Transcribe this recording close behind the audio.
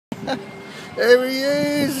There he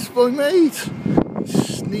is, my mate.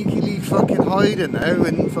 He's sneakily fucking hiding now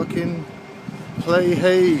and fucking play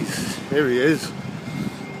Hayes. Here he is.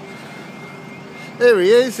 There he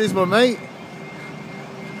is, here's my mate.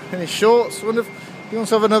 In his shorts. Wonder if he wants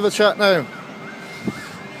to have another chat now.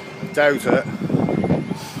 I doubt it.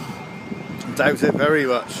 I doubt it very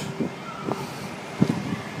much.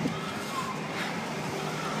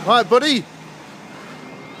 Right, buddy.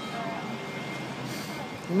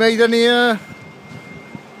 You made any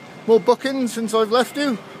more bookings since I've left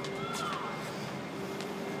you?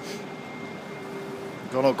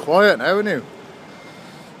 Gone all quiet now, haven't you?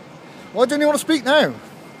 Why don't you want to speak now?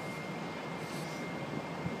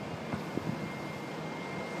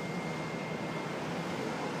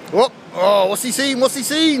 What? Oh, what's he seen? What's he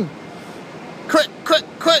seen? Quick, quick,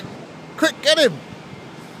 quick! Quick, get him!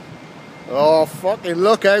 Oh, fucking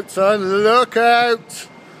look out, son, look out!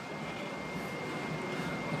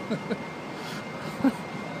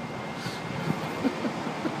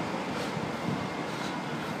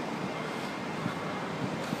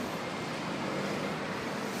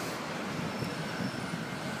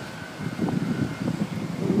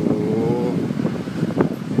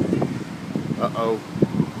 Uh-oh.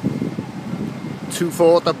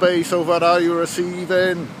 2-4 at the base over there, you're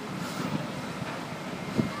receiving.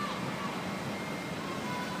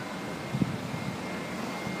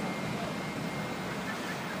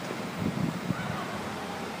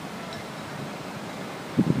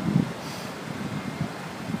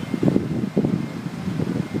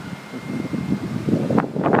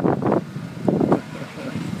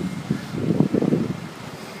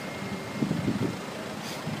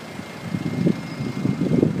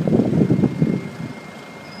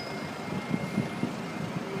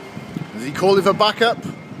 Is he calling for backup?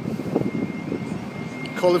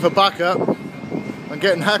 Calling for backup. I'm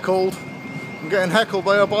getting heckled. I'm getting heckled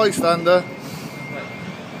by a bystander.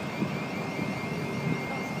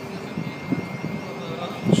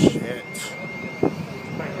 Shit.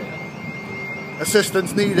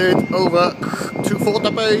 Assistance needed. Over. 2-4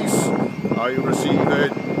 the base. Are you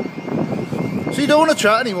receiving? So you don't want to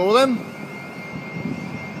chat anymore then?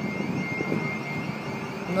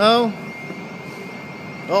 No?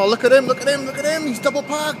 Oh, look at him, look at him, look at him. He's double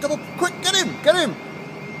parked, quick, get him, get him.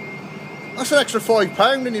 That's an extra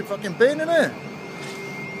 £5 in your fucking bin, isn't it?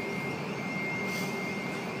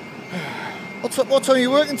 What time are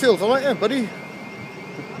you working till tonight then, buddy?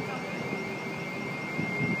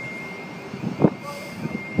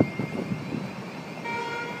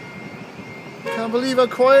 Can't believe how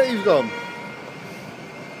quiet he's gone.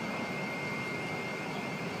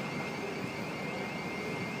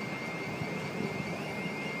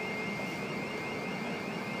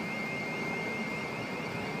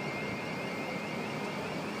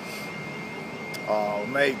 Oh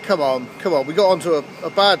mate, come on, we got onto a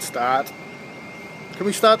bad start. Can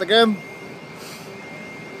we start again?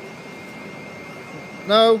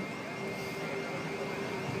 No?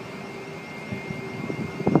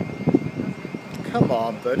 Come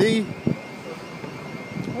on, buddy.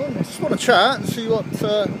 Well, I just want to chat and see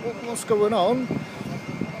what's going on.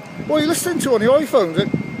 What are you listening to on your iPhone? Is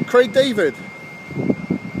it Craig David?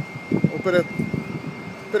 Or a bit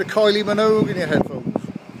of Kylie Minogue in your headphones?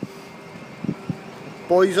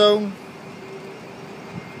 Boyzone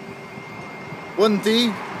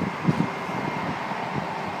 1D.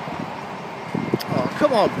 Oh,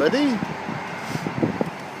 come on, buddy.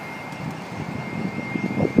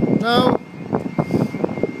 No.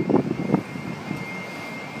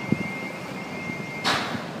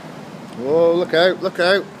 Whoa, look out, look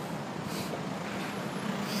out.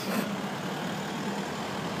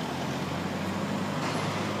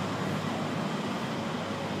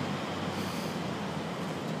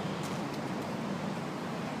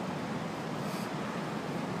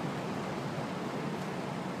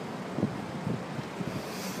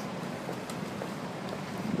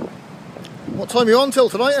 What time are you on till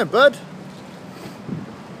tonight then, bud?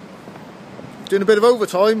 Doing a bit of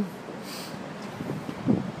overtime.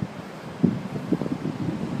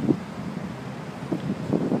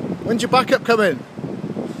 When's your backup coming?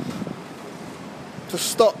 To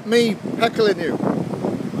stop me heckling you.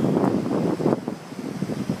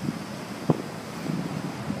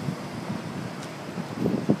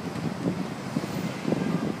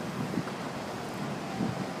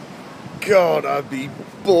 God, I'd be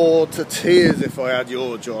bored to tears if I had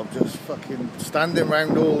your job. Just fucking standing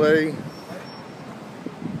around all day,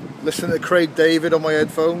 listening to Craig David on my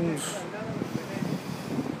headphones.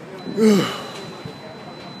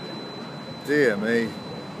 Dear me.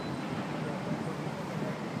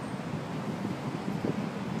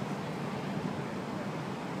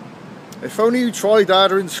 If only you tried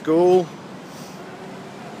harder in school.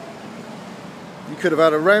 You could have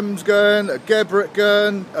had a Rems gun, a Gebrick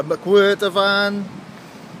gun, a McWhirter van.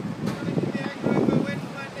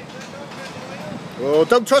 Oh,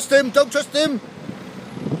 don't trust him, don't trust him!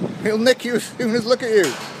 He'll nick you as soon as look at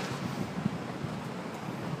you.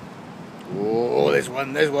 Oh, there's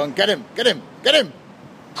one, get him, get him, get him!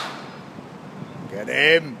 Get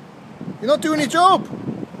him! You're not doing your job!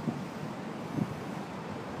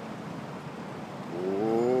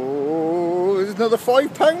 Oh, there's another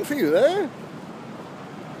 £5 for you there.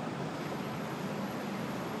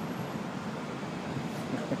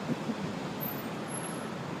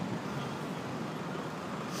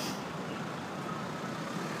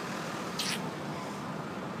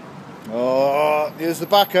 Oh, here's the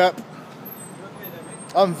backup.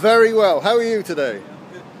 I'm very well. How are you today? Yeah,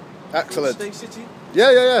 I'm good. Excellent. Staycity?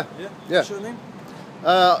 Yeah. Yeah? Yeah. What's your name?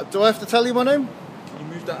 Do I have to tell you my name? You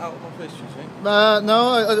moved that out of my face, you think?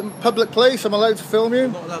 No, public place. I'm allowed to film you.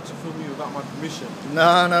 I'm not allowed to film you without my permission.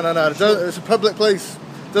 No. It's a public place.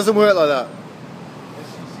 Doesn't work like that.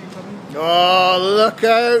 SCC coming? Oh, look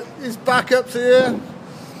out. His backup's here.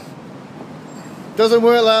 Doesn't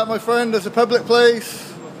work like that, my friend. It's a public place.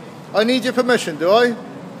 I need your permission, do I?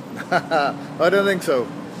 I don't think so.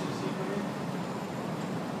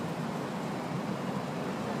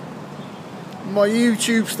 My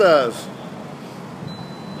YouTube stars.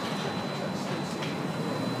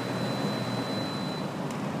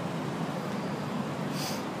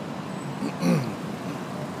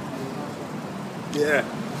 Yeah.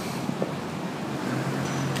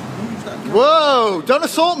 Whoa! Don't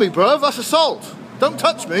assault me, bruv. That's assault. Don't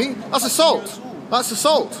touch me. That's assault. That's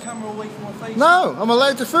assault. Camera away from my face. No, I'm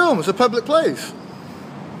allowed to film. It's a public place.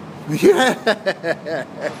 Yeah.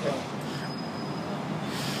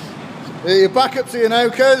 Your backup's here now,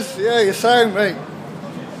 cuz. Yeah, you're sound, mate.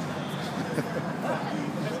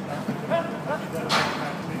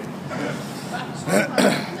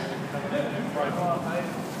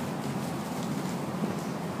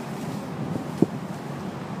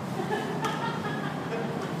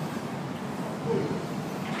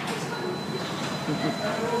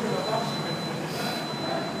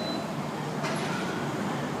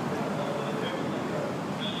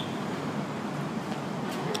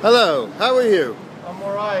 Hello, how are you? I'm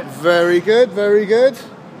alright. Very good, very good.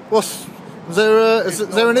 Is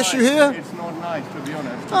there an issue here? It's not nice, to be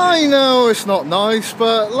honest. I know it's not nice,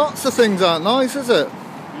 but lots of things aren't nice, is it?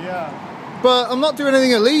 Yeah. But I'm not doing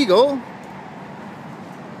anything illegal.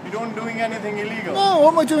 You don't doing anything illegal. No,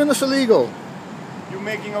 what am I doing that's illegal? You're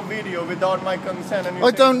making a video without my consent and you I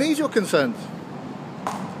don't need your consent.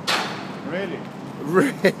 Really?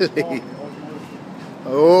 Really?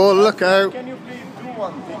 Oh, look out. Can you please do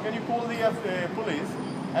one thing? Can you call the police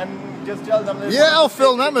and just tell them... Yeah, I'll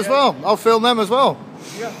film them as well. I'll film them as well.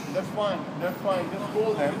 Yeah, that's fine. That's fine. Just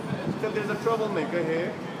call them. Tell there's a troublemaker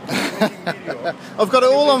here. Making video. I've got it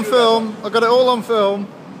all on film. I've got it all on film.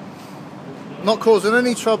 Not causing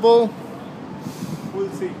any trouble. We'll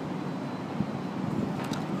see.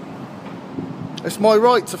 It's my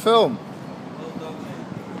right to film. Well done,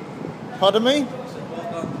 mate. Pardon me?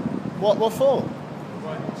 Well done. What for?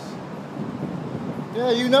 Rights.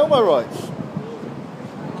 Yeah, you know my rights.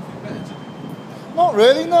 Nothing better to do. Not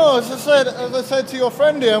really, no. As I said to your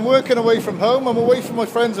friend here, I'm working away from home. I'm away from my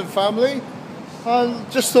friends and family. I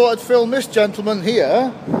just thought I'd film this gentleman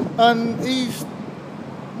here, and he's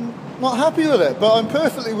not happy with it. But I'm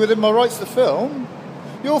perfectly within my rights to film.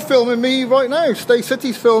 You're filming me right now.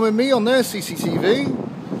 Staycity's filming me on their CCTV.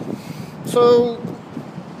 So,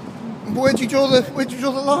 where'd you draw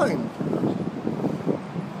the line?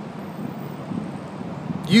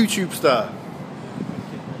 YouTube star.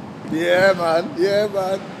 Yeah, man. Yeah,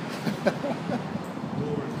 man.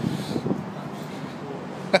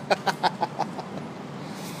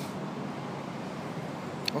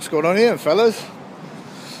 What's going on here, fellas?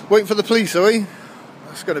 Waiting for the police, are we?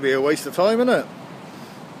 That's going to be a waste of time, isn't it?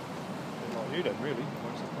 Not you then, really.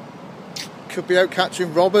 Could be out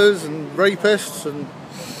catching robbers and rapists and...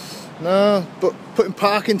 No, but putting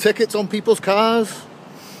parking tickets on people's cars.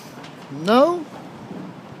 No?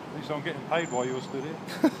 At least I'm getting paid while you're stood here.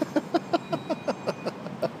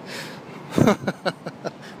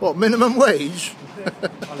 What, minimum wage?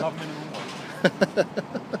 I love minimum wage.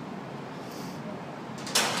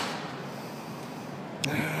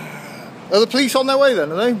 Are the police on their way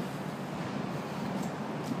then, are they?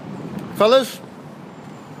 Fellas?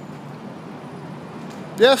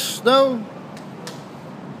 Yes? No?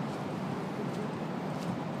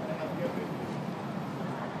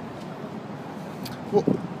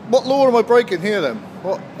 What law am I breaking here then?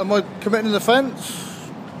 What, am I committing an offence?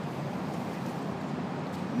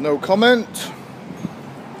 No comment.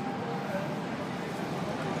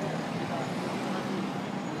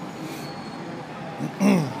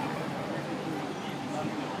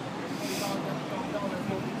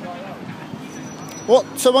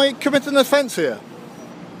 What? Am I committing an offence here?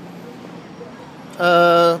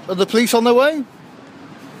 Are the police on their way?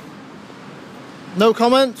 No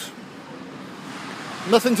comment?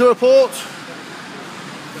 Nothing to report?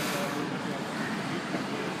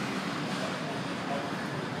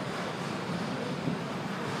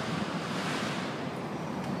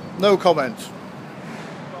 No comment.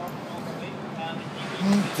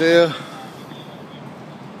 Oh dear.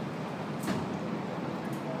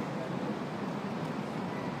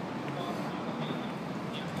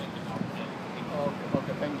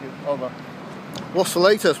 Okay, thank you. Over. What's the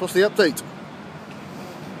latest? What's the update?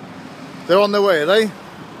 They're on their way, are they?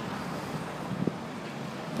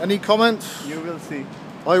 Any comments? You will see.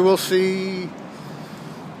 I will see.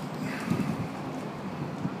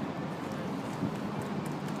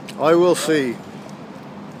 I will see.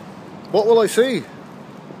 What will I see?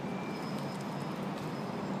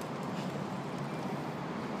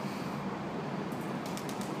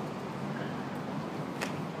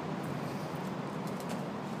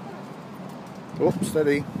 Oh,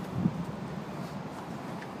 steady.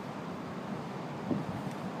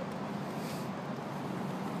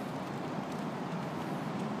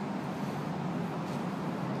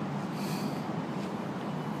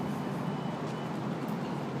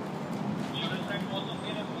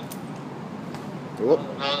 Oh.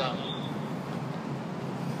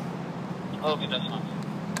 No. Okay, that's fine.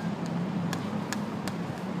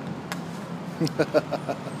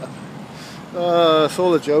 It's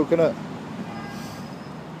all a joke, isn't it?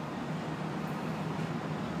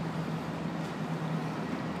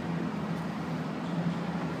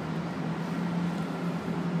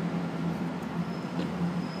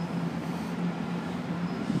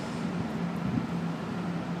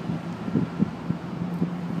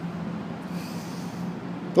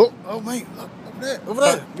 Oh mate, look, over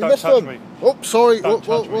there, you Don't missed touch one. me. Oh, sorry, Don't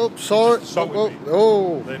touch me. oh, sorry. You just assaulted me.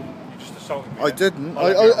 Oh, Then you just assaulted me. I didn't. I'll I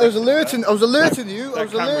have was you alerting. I was alerting you. I That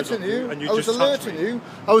was camera's alerting on you, you. and you I was just touched alerting me. you.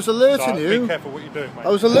 I was alerting So you. be careful what you're doing, mate. I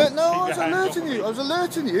was alert. No, Keep I was your hands alerting off you. me. I was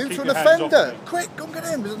alerting you Keep to an your hands off offender. me. Quick, go and get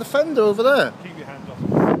in. There's an offender over there. Keep your hands off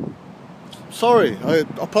me. Sorry, I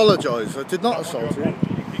apologise. I did not assault you. You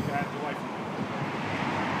keep your hands away from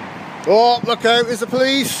me. Oh, look out! It's the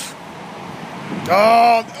police.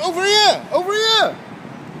 Oh, over here! Over here!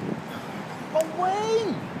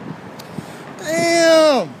 Away!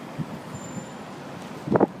 Damn!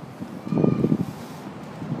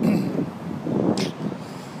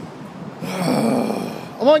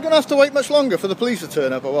 Am I going to have to wait much longer for the police to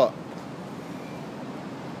turn up or what?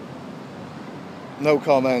 No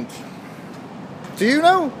comment. Do you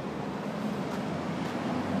know?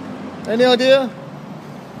 Any idea?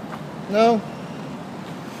 No?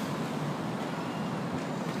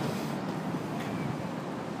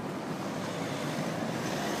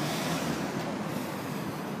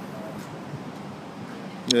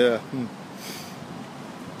 Yeah.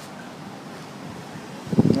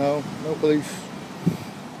 No, no police.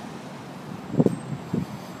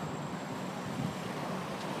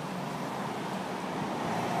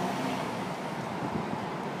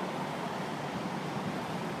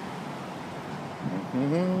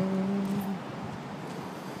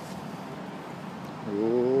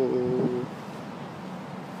 Oh.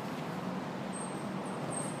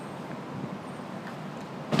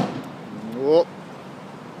 Oh.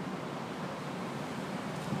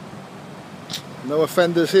 No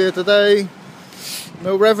offenders here today.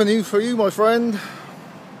 No revenue for you, my friend.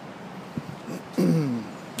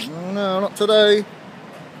 No, not today.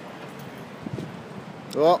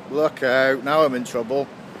 Oh, look out. Now I'm in trouble.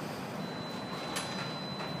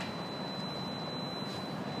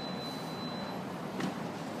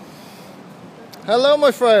 Hello,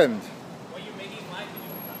 my friend. Why are you making my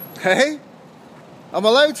video? Hey? I'm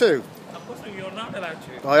allowed to. Of course, you're not allowed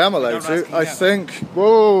to. I am allowed Without to. asking I them. think.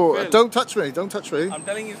 Whoa! Phil. Don't touch me! Don't touch me! I'm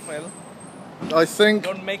telling you, Phil. I think.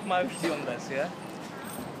 Don't make my video on this, yeah?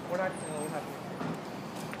 What happened?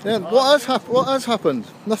 Yeah. What has happened?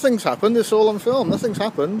 Nothing's happened. It's all on film. Nothing's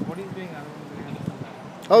happened. What are you doing? I don't really understand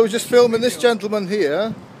that. I was just filming this gentleman here,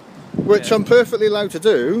 which Yeah. I'm perfectly allowed to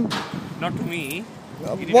do. Not to me.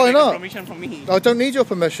 You need Why to take not? permission from me. I don't need your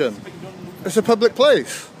permission. But you don't. It's a public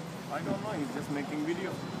place. I don't know, he's just making video.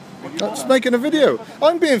 I'm just making a video.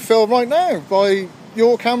 I'm being filmed right now by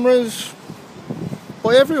your cameras,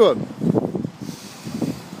 by everyone.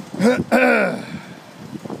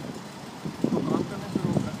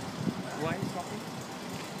 Why are you stopping?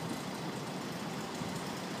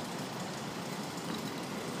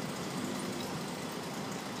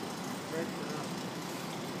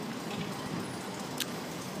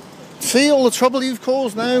 See all the trouble you've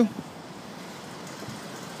caused now?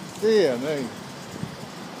 Dear me.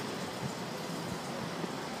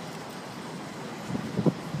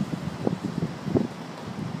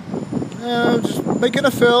 I'm just making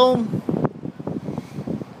a film,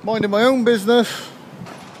 minding my own business.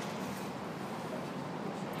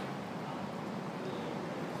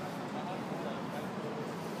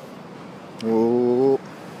 Oh.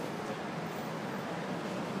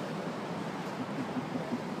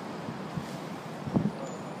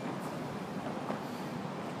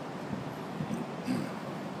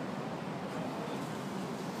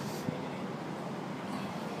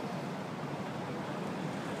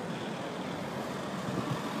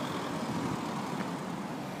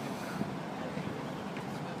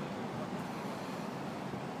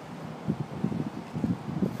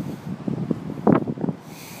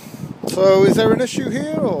 So, is there an issue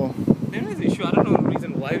here, or? There is an issue. I don't know the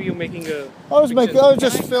reason why you're making a. I was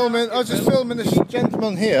just filming this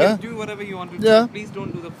gentleman here. Just do whatever you want to do. Yeah. Please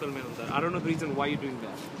don't do the filming on that. I don't know the reason why you're doing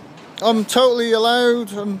that. I'm totally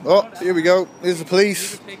allowed. Oh, here we go. Here's the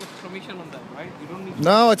police. You should take a permission on that, right? You don't need to.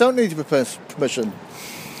 No, I don't need your permission.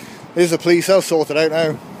 Here's the police. I'll sort it out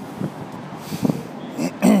now.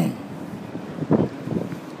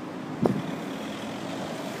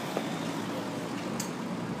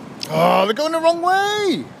 Oh, they're going the wrong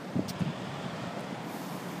way.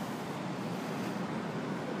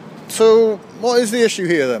 So, what is the issue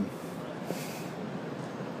here then?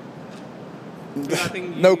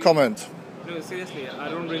 No comment. No, seriously, I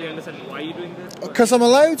don't really understand why you're doing this. Because I'm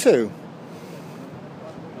allowed to.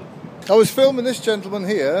 I was filming this gentleman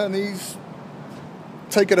here and he's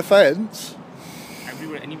taken offence.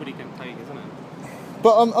 Anybody can take, isn't it?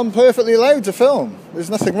 But I'm perfectly allowed to film. There's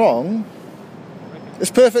nothing wrong. It's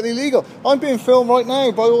perfectly legal. I'm being filmed right now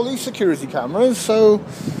by all these security cameras, so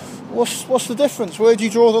what's the difference? Where do you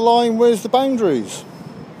draw the line? Where's the boundaries?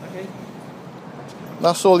 Okay.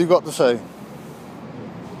 That's all you've got to say.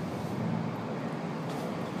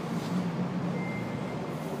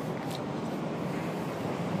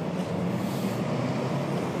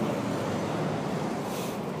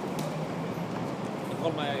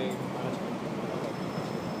 Call my management.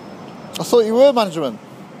 I thought you were management.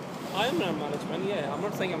 I am in management, yeah. I'm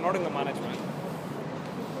not saying I'm not in the management.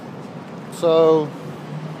 So...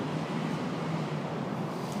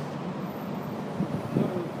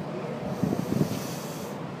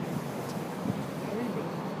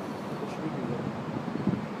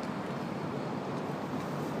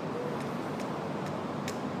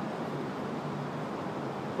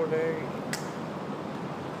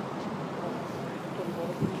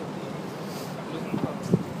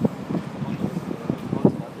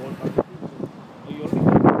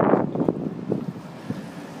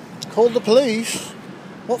 Called the police?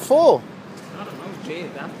 What for? I don't know, Jay.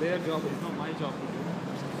 That's their job. It's not my job to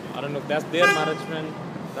do. I don't know if that's their management.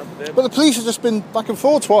 That's their. But the police have just been back and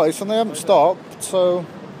forth twice and they haven't stopped, so...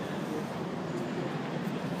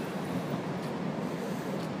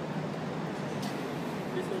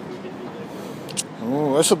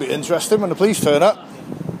 Oh, this will be interesting when the police turn up.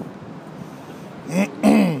 This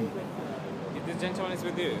gentleman is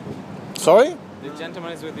with you. Sorry? This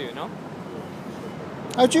gentleman is with you, no?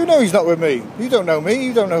 How do you know he's not with me? You don't know me,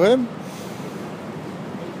 you don't know him.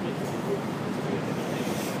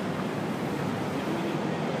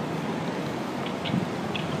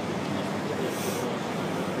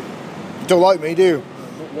 You don't like me, do you?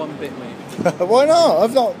 Not one bit, mate. Why not?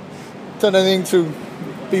 I've not done anything to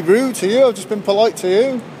be rude to you, I've just been polite to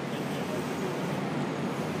you.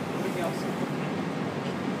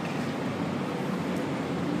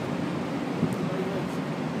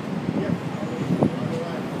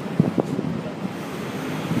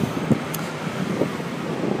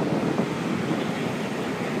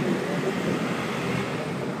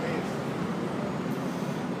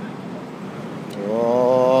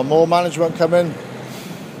 Oh, more management coming.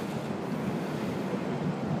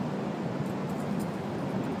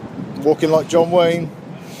 Walking like John Wayne.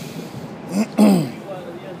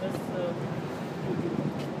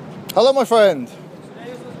 Hello, my friend.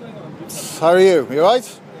 How are you? You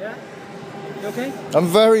alright? Yeah. You okay? I'm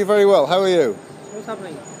very, very well. How are you? What's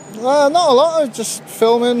happening? Not a lot. I'm just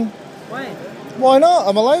filming. Why? Why not?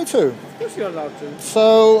 I'm allowed to. Of course you're allowed to.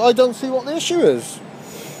 So I don't see what the issue is.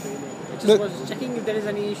 I just was checking if there is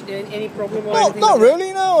any problem or anything. Not like that.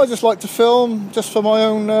 really. No. I just like to film just for my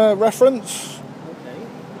own reference. Okay.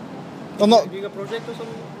 I'm not. Doing a project or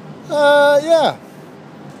something? Yeah.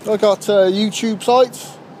 I got YouTube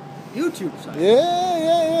sites. YouTube site?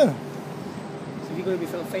 Yeah. So you're going to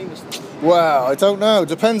be famous now? Well, I don't know.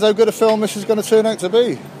 Depends how good a film this is going to turn out to be.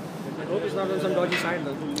 I hope it's not on some dodgy side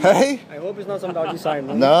though. Hey? I hope it's not some dodgy side.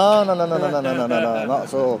 Though. No, not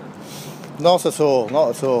at all. Not at all,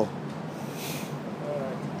 not at all. So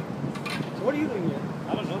what are you doing here?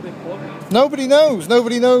 I don't know, they called me.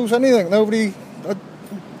 Nobody knows anything. Nobody, I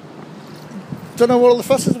don't know what all the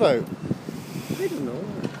fuss is about. I don't know.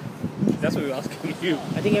 That's what we're asking you.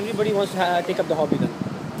 I think everybody wants to take up the hobby then.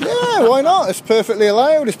 Yeah, why not? It's perfectly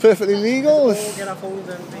allowed, it's perfectly legal. Go get our phones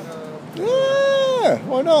and take a... Yeah,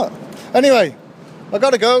 why not? Anyway, I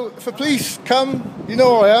gotta go. If the police come, you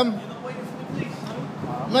know where I am.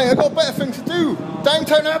 Mate, I've got a better thing to do.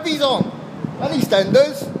 Downtown Abbey's on. And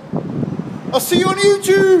EastEnders. I'll see you on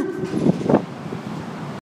YouTube.